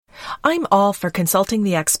I'm all for consulting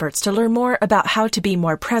the experts to learn more about how to be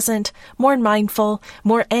more present, more mindful,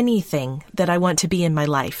 more anything that I want to be in my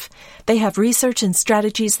life. They have research and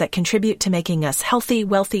strategies that contribute to making us healthy,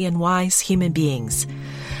 wealthy, and wise human beings.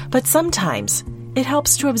 But sometimes it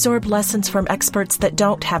helps to absorb lessons from experts that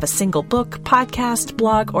don't have a single book, podcast,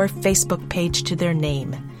 blog, or Facebook page to their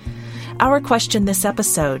name. Our question this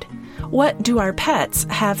episode: what do our pets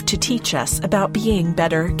have to teach us about being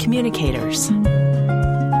better communicators?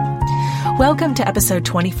 Welcome to episode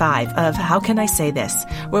 25 of How Can I Say This?,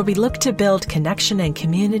 where we look to build connection and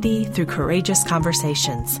community through courageous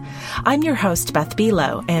conversations. I'm your host, Beth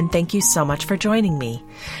Belo, and thank you so much for joining me.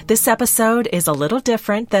 This episode is a little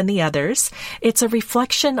different than the others. It's a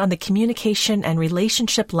reflection on the communication and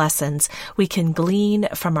relationship lessons we can glean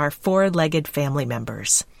from our four-legged family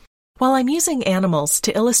members. While I'm using animals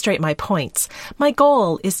to illustrate my points, my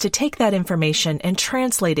goal is to take that information and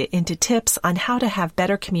translate it into tips on how to have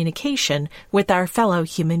better communication with our fellow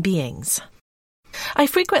human beings. I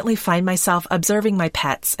frequently find myself observing my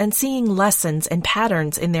pets and seeing lessons and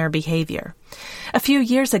patterns in their behavior. A few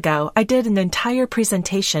years ago, I did an entire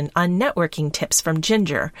presentation on networking tips from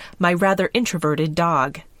Ginger, my rather introverted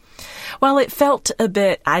dog. While it felt a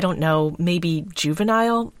bit, maybe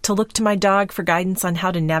juvenile to look to my dog for guidance on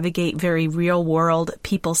how to navigate very real-world,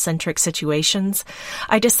 people-centric situations,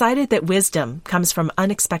 I decided that wisdom comes from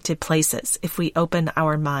unexpected places if we open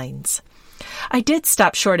our minds. I did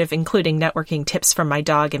stop short of including networking tips from my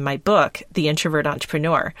dog in my book, The Introvert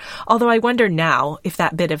Entrepreneur, although I wonder now if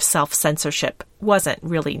that bit of self-censorship wasn't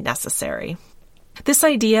really necessary. This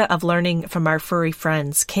idea of learning from our furry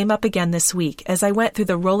friends came up again this week as I went through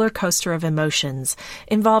the roller coaster of emotions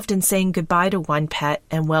involved in saying goodbye to one pet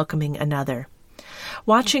and welcoming another.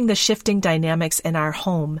 Watching the shifting dynamics in our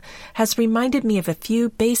home has reminded me of a few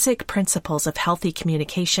basic principles of healthy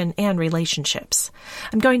communication and relationships.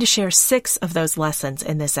 I'm going to share 6 of those lessons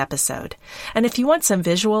in this episode. And if you want some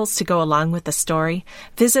visuals to go along with the story,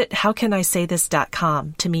 visit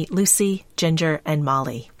howcanisaythis.com to meet Lucy, Ginger, and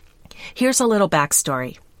Molly. Here's a little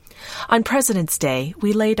backstory. On President's Day,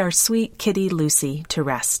 we laid our sweet kitty Lucy to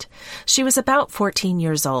rest. She was about 14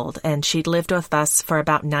 years old, and she'd lived with us for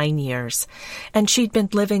about 9 years, and she'd been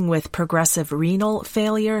living with progressive renal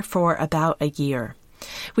failure for about a year.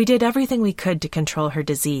 We did everything we could to control her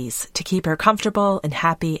disease, to keep her comfortable and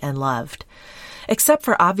happy and loved. Except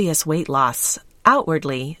for obvious weight loss,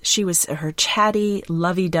 outwardly, she was her chatty,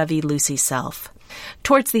 lovey-dovey Lucy self.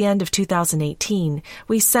 Towards the end of 2018,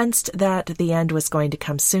 we sensed that the end was going to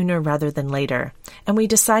come sooner rather than later, and we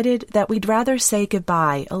decided that we'd rather say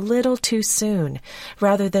goodbye a little too soon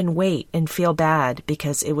rather than wait and feel bad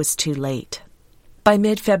because it was too late. By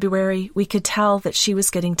mid-February, we could tell that she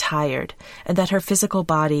was getting tired and that her physical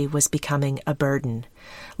body was becoming a burden.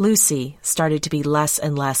 Lucy started to be less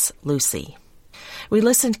and less Lucy. We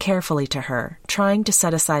listened carefully to her, trying to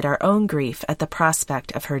set aside our own grief at the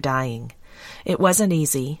prospect of her dying. It wasn't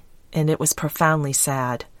easy, and it was profoundly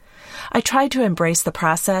sad. I tried to embrace the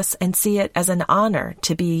process and see it as an honor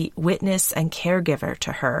to be witness and caregiver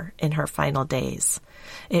to her in her final days.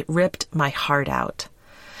 It ripped my heart out.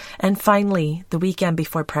 And finally, the weekend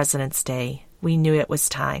before President's Day, we knew it was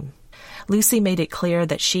time. Lucy made it clear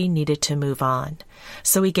that she needed to move on,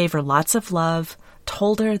 so we gave her lots of love,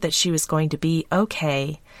 told her that she was going to be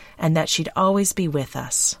okay, and that she'd always be with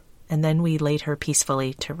us, and then we laid her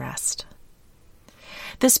peacefully to rest.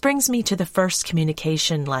 This brings me to the first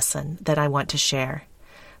communication lesson that I want to share.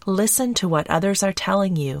 Listen to what others are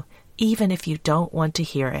telling you, even if you don't want to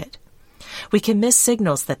hear it. We can miss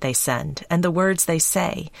signals that they send and the words they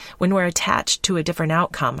say when we're attached to a different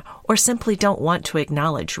outcome or simply don't want to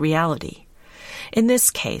acknowledge reality. In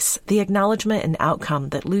this case, the acknowledgement and outcome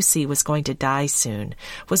that Lucy was going to die soon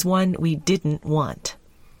was one we didn't want.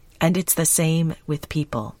 And it's the same with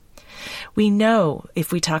people. We know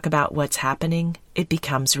if we talk about what's happening, it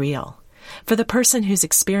becomes real. For the person who's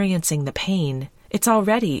experiencing the pain, it's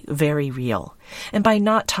already very real. And by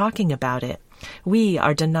not talking about it, we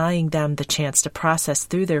are denying them the chance to process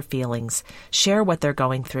through their feelings, share what they're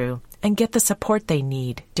going through, and get the support they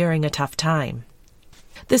need during a tough time.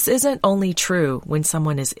 This isn't only true when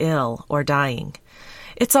someone is ill or dying.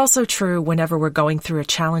 It's also true whenever we're going through a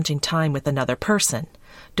challenging time with another person.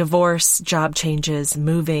 Divorce, job changes,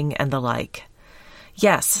 moving, and the like.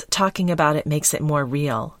 Yes, talking about it makes it more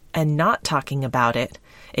real, and not talking about it,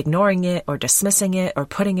 ignoring it or dismissing it or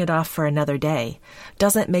putting it off for another day,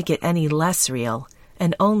 doesn't make it any less real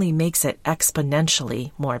and only makes it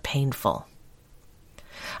exponentially more painful.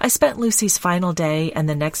 I spent Lucy's final day and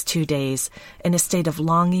the next 2 days in a state of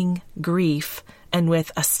longing, grief, and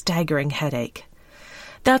with a staggering headache.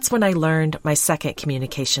 That's when I learned my second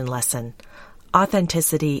communication lesson: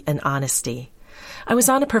 authenticity and honesty. I was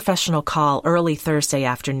on a professional call early Thursday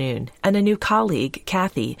afternoon, and a new colleague,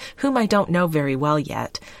 Kathy, whom I don't know very well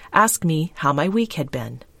yet, asked me how my week had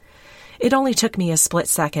been. It only took me a split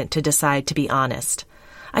second to decide to be honest.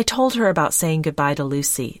 I told her about saying goodbye to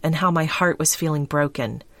Lucy and how my heart was feeling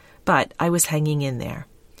broken, but I was hanging in there.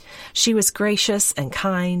 She was gracious and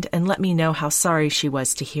kind and let me know how sorry she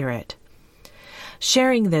was to hear it.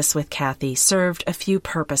 Sharing this with Kathy served a few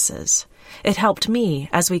purposes. It helped me,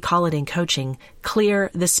 as we call it in coaching,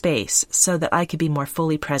 clear the space so that I could be more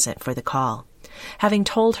fully present for the call. Having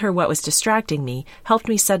told her what was distracting me helped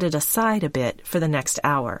me set it aside a bit for the next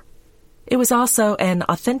hour. It was also an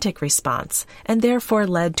authentic response, and therefore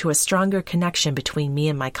led to a stronger connection between me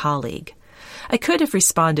and my colleague. I could have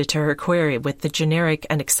responded to her query with the generic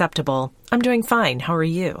and acceptable, "I'm doing fine, how are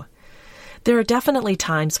you?" There are definitely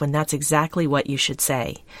times when that's exactly what you should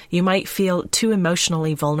say. You might feel too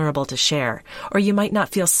emotionally vulnerable to share, or you might not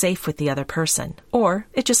feel safe with the other person, or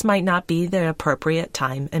it just might not be the appropriate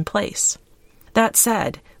time and place. That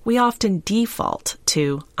said, we often default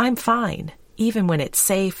to, "I'm fine," even when it's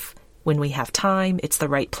safe, when we have time, it's the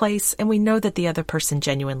right place, and we know that the other person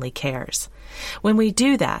genuinely cares. When we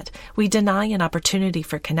do that, we deny an opportunity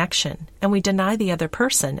for connection, and we deny the other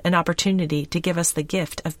person an opportunity to give us the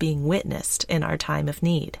gift of being witnessed in our time of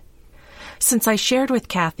need. Since I shared with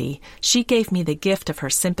Kathy, she gave me the gift of her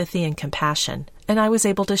sympathy and compassion, and I was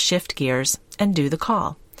able to shift gears and do the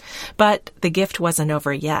call. But the gift wasn't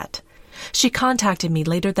over yet. She contacted me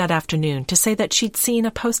later that afternoon to say that she'd seen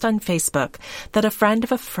a post on Facebook that a friend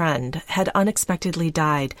of a friend had unexpectedly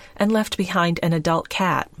died and left behind an adult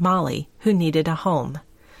cat, Molly, who needed a home.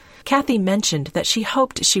 Kathy mentioned that she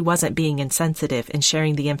hoped she wasn't being insensitive in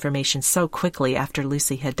sharing the information so quickly after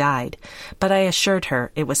Lucy had died, but I assured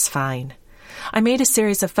her it was fine. I made a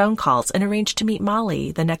series of phone calls and arranged to meet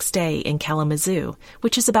Molly the next day in Kalamazoo,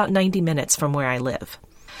 which is about 90 minutes from where I live.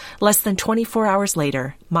 Less than 24 hours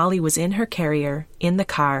later, Molly was in her carrier, in the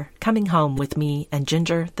car, coming home with me and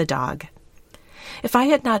Ginger, the dog. If I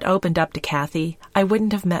had not opened up to Kathy, I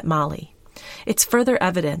wouldn't have met Molly. It's further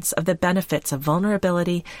evidence of the benefits of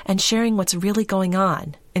vulnerability and sharing what's really going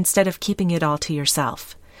on, instead of keeping it all to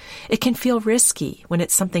yourself. It can feel risky when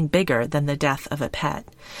it's something bigger than the death of a pet,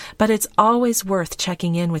 but it's always worth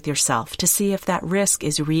checking in with yourself to see if that risk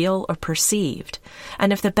is real or perceived,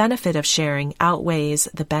 and if the benefit of sharing outweighs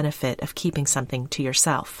the benefit of keeping something to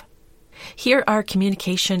yourself. Here are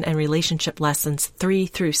communication and relationship lessons 3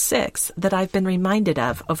 through 6 that I've been reminded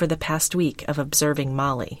of over the past week of observing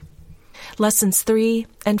Molly. Lessons 3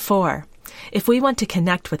 and 4. If we want to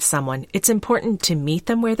connect with someone, it's important to meet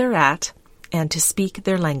them where they're at and to speak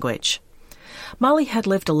their language. Molly had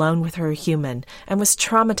lived alone with her human and was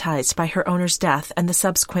traumatized by her owner's death and the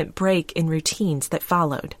subsequent break in routines that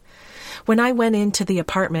followed. When I went into the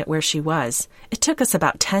apartment where she was, it took us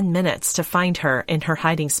about 10 minutes to find her in her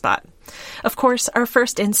hiding spot. Of course, our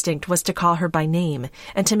first instinct was to call her by name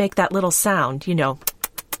and to make that little sound,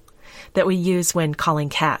 that we use when calling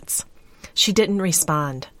cats. She didn't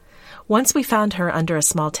respond. Once we found her under a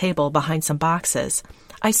small table behind some boxes,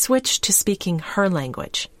 I switched to speaking her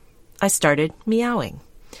language. I started meowing.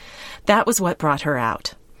 That was what brought her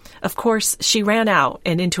out. Of course, she ran out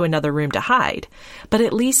and into another room to hide, but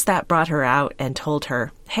at least that brought her out and told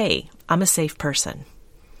her, "Hey, I'm a safe person."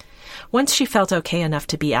 Once she felt okay enough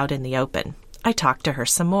to be out in the open, I talked to her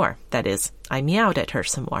some more. That is, I meowed at her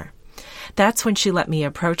some more. That's when she let me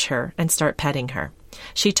approach her and start petting her.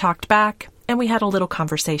 She talked back, and we had a little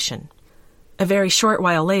conversation. A very short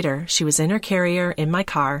while later, she was in her carrier in my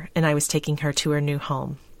car, and I was taking her to her new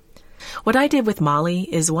home. What I did with Molly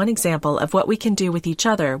is one example of what we can do with each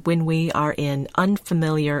other when we are in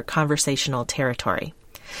unfamiliar conversational territory.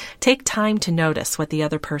 Take time to notice what the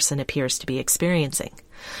other person appears to be experiencing.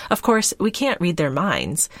 Of course, we can't read their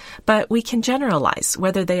minds, but we can generalize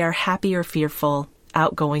whether they are happy or fearful,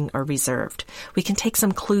 outgoing or reserved. We can take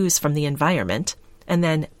some clues from the environment and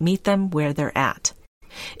then meet them where they're at.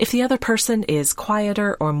 If the other person is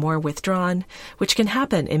quieter or more withdrawn, which can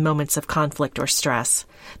happen in moments of conflict or stress,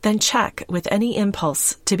 then check with any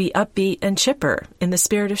impulse to be upbeat and chipper in the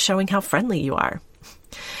spirit of showing how friendly you are.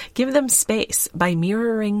 Give them space by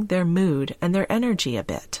mirroring their mood and their energy a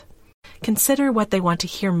bit. Consider what they want to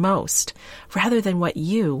hear most, rather than what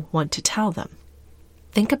you want to tell them.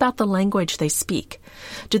 Think about the language they speak.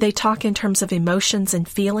 Do they talk in terms of emotions and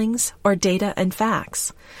feelings, or data and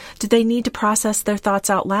facts? Do they need to process their thoughts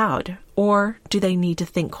out loud, or do they need to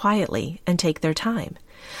think quietly and take their time?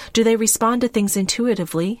 Do they respond to things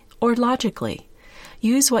intuitively or logically?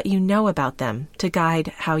 Use what you know about them to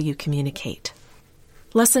guide how you communicate.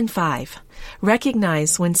 Lesson 5.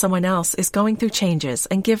 Recognize when someone else is going through changes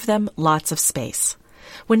and give them lots of space.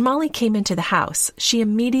 When Molly came into the house, she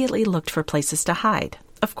immediately looked for places to hide.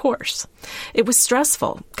 Of course. It was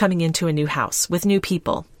stressful coming into a new house with new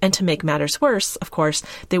people, and to make matters worse, of course,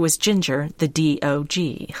 there was Ginger, the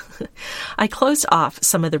D.O.G. I closed off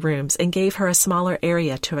some of the rooms and gave her a smaller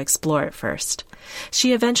area to explore at first.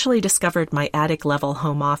 She eventually discovered my attic-level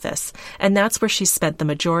home office, and that's where she spent the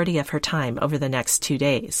majority of her time over the next 2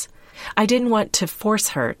 days. I didn't want to force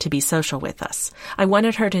her to be social with us. I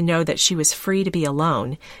wanted her to know that she was free to be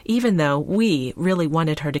alone, even though we really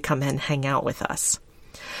wanted her to come and hang out with us.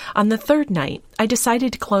 On the third night, I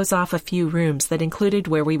decided to close off a few rooms that included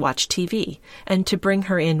where we watched TV and to bring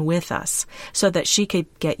her in with us so that she could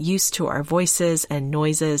get used to our voices and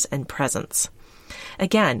noises and presence.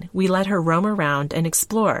 Again, we let her roam around and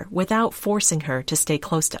explore without forcing her to stay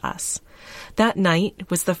close to us. That night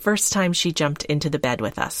was the first time she jumped into the bed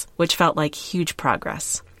with us, which felt like huge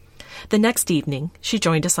progress. The next evening, she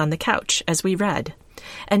joined us on the couch as we read.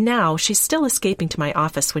 And now she's still escaping to my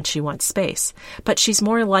office when she wants space, but she's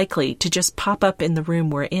more likely to just pop up in the room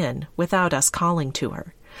we're in without us calling to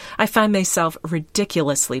her. I find myself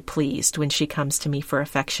ridiculously pleased when she comes to me for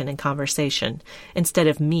affection and conversation, instead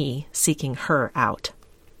of me seeking her out.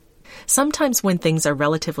 Sometimes when things are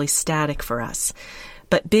relatively static for us,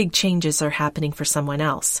 but big changes are happening for someone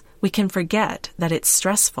else, we can forget that it's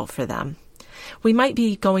stressful for them. We might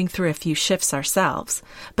be going through a few shifts ourselves,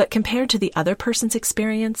 but compared to the other person's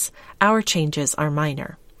experience, our changes are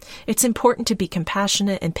minor. It's important to be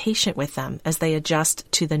compassionate and patient with them as they adjust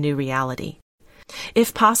to the new reality.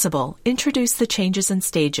 If possible, introduce the changes in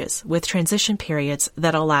stages with transition periods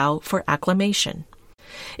that allow for acclimation.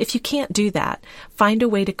 If you can't do that, find a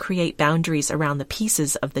way to create boundaries around the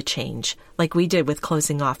pieces of the change, like we did with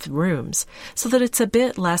closing off rooms, so that it's a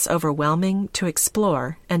bit less overwhelming to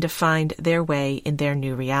explore and to find their way in their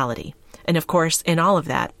new reality. And of course, in all of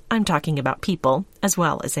that, I'm talking about people as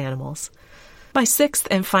well as animals. My sixth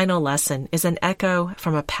and final lesson is an echo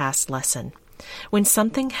from a past lesson. When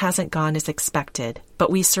something hasn't gone as expected,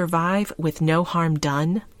 but we survive with no harm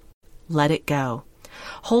done, let it go.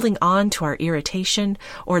 Holding on to our irritation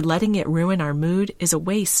or letting it ruin our mood is a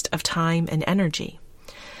waste of time and energy.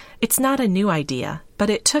 It's not a new idea, but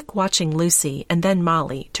it took watching Lucy and then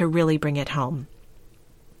Molly to really bring it home.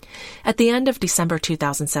 At the end of December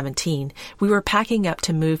 2017, we were packing up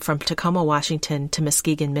to move from Tacoma, Washington to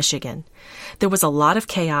Muskegon, Michigan. There was a lot of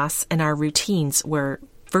chaos and our routines were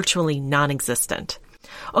virtually non-existent.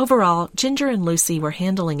 Overall, Ginger and Lucy were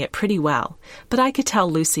handling it pretty well, but I could tell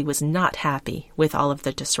Lucy was not happy with all of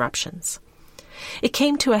the disruptions. It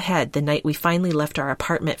came to a head the night we finally left our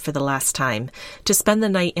apartment for the last time to spend the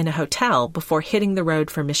night in a hotel before hitting the road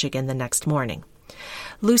for Michigan the next morning.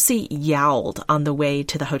 Lucy yowled on the way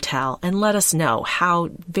to the hotel and let us know how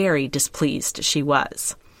very displeased she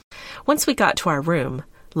was. Once we got to our room,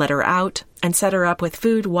 let her out, and set her up with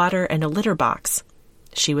food, water, and a litter box,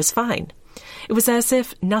 she was fine. It was as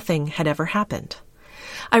if nothing had ever happened.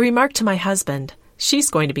 I remarked to my husband, "She's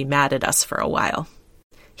going to be mad at us for a while."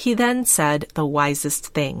 He then said the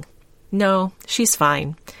wisest thing. "No, she's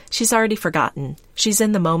fine. She's already forgotten. She's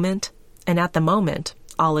in the moment, and at the moment,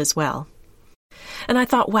 all is well." And I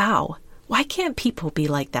thought, wow, why can't people be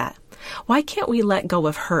like that? Why can't we let go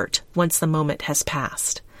of hurt once the moment has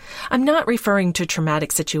passed? I'm not referring to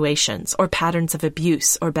traumatic situations or patterns of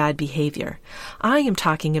abuse or bad behavior. I am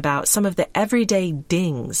talking about some of the everyday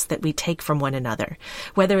dings that we take from one another,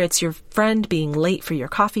 whether it's your friend being late for your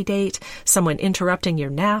coffee date, someone interrupting your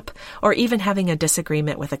nap, or even having a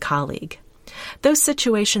disagreement with a colleague. Those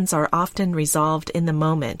situations are often resolved in the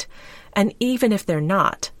moment, and even if they're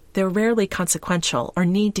not, they're rarely consequential or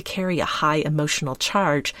need to carry a high emotional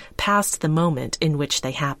charge past the moment in which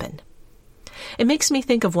they happen. It makes me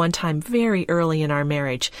think of one time very early in our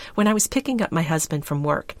marriage when I was picking up my husband from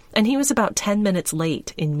work, and he was about 10 minutes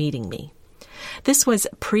late in meeting me. This was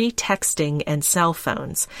pre-texting and cell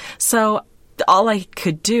phones, so all I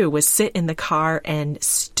could do was sit in the car and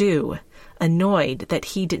stew, annoyed that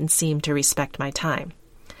he didn't seem to respect my time.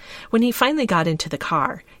 When he finally got into the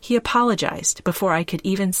car, he apologized before I could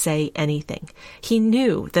even say anything. He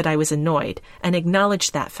knew that I was annoyed and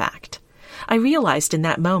acknowledged that fact. I realized in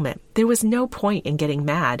that moment there was no point in getting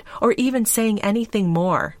mad or even saying anything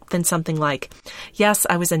more than something like, "Yes,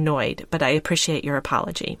 I was annoyed, but I appreciate your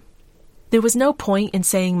apology." There was no point in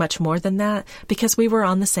saying much more than that because we were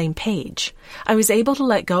on the same page. I was able to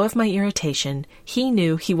let go of my irritation, he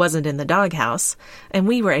knew he wasn't in the doghouse, and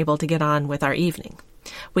we were able to get on with our evening.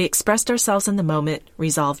 We expressed ourselves in the moment,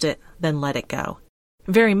 resolved it, then let it go.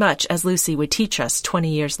 Very much as Lucy would teach us 20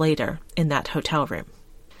 years later in that hotel room.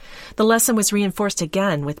 The lesson was reinforced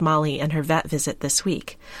again with Molly and her vet visit this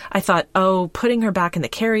week. I thought, putting her back in the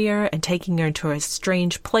carrier and taking her into a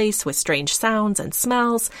strange place with strange sounds and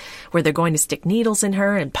smells, where they're going to stick needles in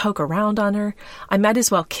her and poke around on her, I might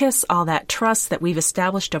as well kiss all that trust that we've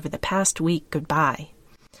established over the past week goodbye.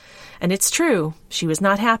 And it's true, she was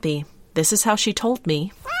not happy. This is how she told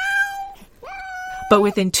me. But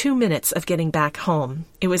within 2 minutes of getting back home,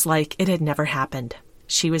 it was like it had never happened.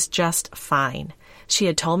 She was just fine. She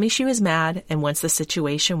had told me she was mad, and once the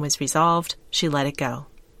situation was resolved, she let it go.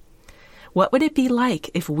 What would it be like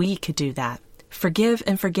if we could do that? Forgive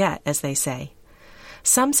and forget, as they say.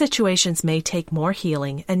 Some situations may take more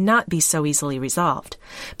healing and not be so easily resolved,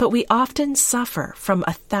 but we often suffer from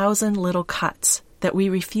 1,000 little cuts that we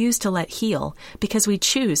refuse to let heal because we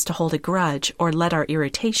choose to hold a grudge or let our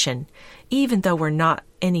irritation, even though we're not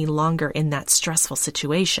any longer in that stressful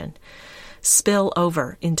situation, spill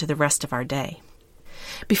over into the rest of our day.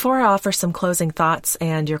 Before I offer some closing thoughts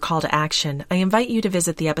and your call to action, I invite you to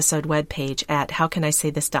visit the episode webpage at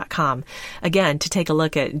howcanisaythis.com, again, to take a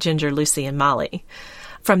look at Ginger, Lucy, and Molly.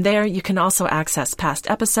 From there, you can also access past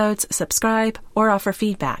episodes, subscribe, or offer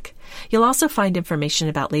feedback. You'll also find information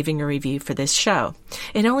about leaving a review for this show.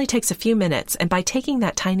 It only takes a few minutes, and by taking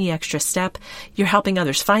that tiny extra step, you're helping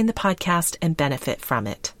others find the podcast and benefit from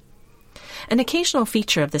it. An occasional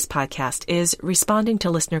feature of this podcast is responding to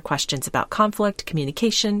listener questions about conflict,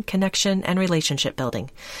 communication, connection, and relationship building,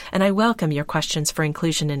 and I welcome your questions for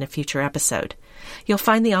inclusion in a future episode. You'll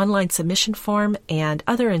find the online submission form and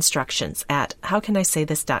other instructions at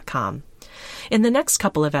howcanisaythis.com. In the next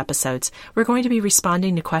couple of episodes, we're going to be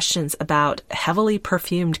responding to questions about heavily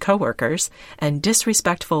perfumed coworkers and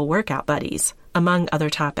disrespectful workout buddies, among other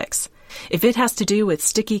topics. If it has to do with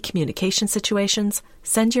sticky communication situations,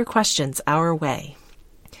 send your questions our way.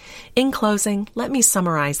 In closing, let me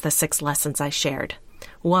summarize the 6 lessons I shared.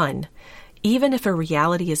 1. Even if a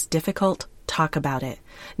reality is difficult, talk about it.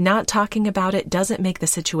 Not talking about it doesn't make the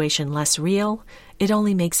situation less real, it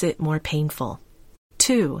only makes it more painful.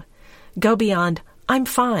 2. Go beyond, I'm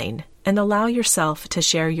fine, and allow yourself to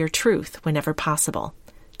share your truth whenever possible.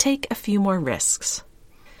 Take a few more risks.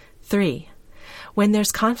 3. When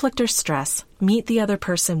there's conflict or stress, meet the other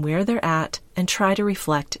person where they're at and try to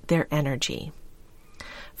reflect their energy.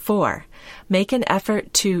 4. Make an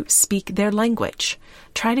effort to speak their language.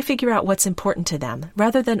 Try to figure out what's important to them,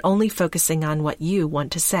 rather than only focusing on what you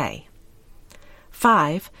want to say.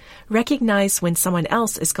 5. Recognize when someone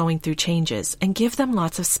else is going through changes and give them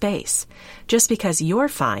lots of space. Just because you're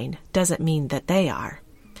fine doesn't mean that they are.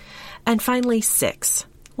 And finally, 6.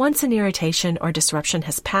 Once an irritation or disruption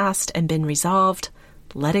has passed and been resolved,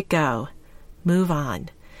 let it go. Move on.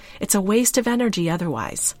 It's a waste of energy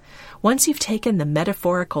otherwise. Once you've taken the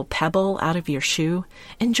metaphorical pebble out of your shoe,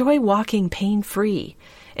 enjoy walking pain-free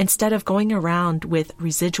instead of going around with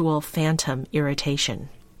residual phantom irritation.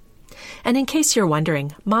 And in case you're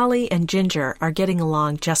wondering, Molly and Ginger are getting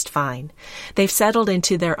along just fine. They've settled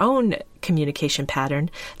into their own communication pattern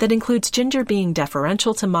that includes Ginger being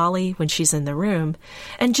deferential to Molly when she's in the room,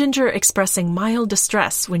 and Ginger expressing mild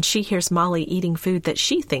distress when she hears Molly eating food that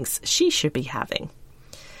she thinks she should be having.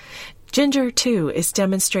 Ginger, too, is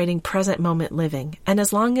demonstrating present moment living, and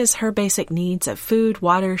as long as her basic needs of food,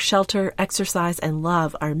 water, shelter, exercise, and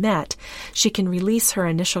love are met, she can release her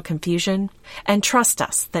initial confusion and trust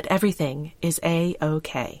us that everything is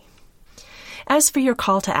A-OK. As for your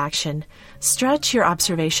call to action, stretch your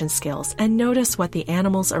observation skills and notice what the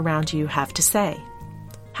animals around you have to say.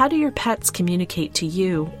 How do your pets communicate to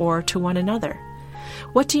you or to one another?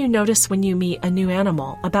 What do you notice when you meet a new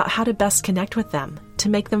animal about how to best connect with them to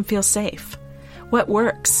make them feel safe? What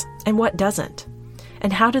works and what doesn't?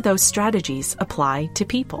 And how do those strategies apply to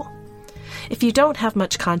people? If you don't have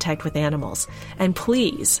much contact with animals, and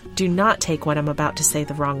please do not take what I'm about to say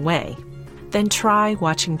the wrong way, then try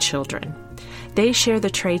watching children. They share the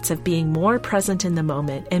traits of being more present in the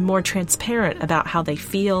moment and more transparent about how they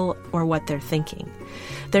feel or what they're thinking.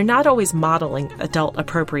 They're not always modeling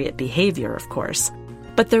adult-appropriate behavior, of course,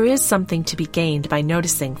 but there is something to be gained by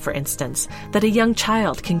noticing, for instance, that a young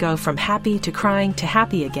child can go from happy to crying to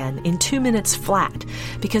happy again in 2 minutes flat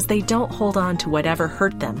because they don't hold on to whatever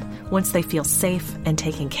hurt them once they feel safe and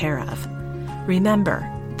taken care of. Remember,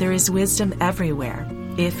 there is wisdom everywhere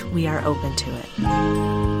if we are open to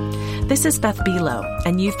it. This is Beth Belo,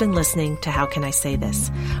 and you've been listening to How Can I Say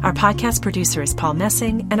This? Our podcast producer is Paul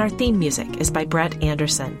Messing, and our theme music is by Brett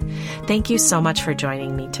Anderson. Thank you so much for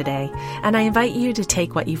joining me today, and I invite you to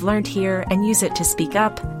take what you've learned here and use it to speak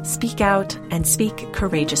up, speak out, and speak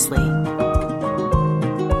courageously.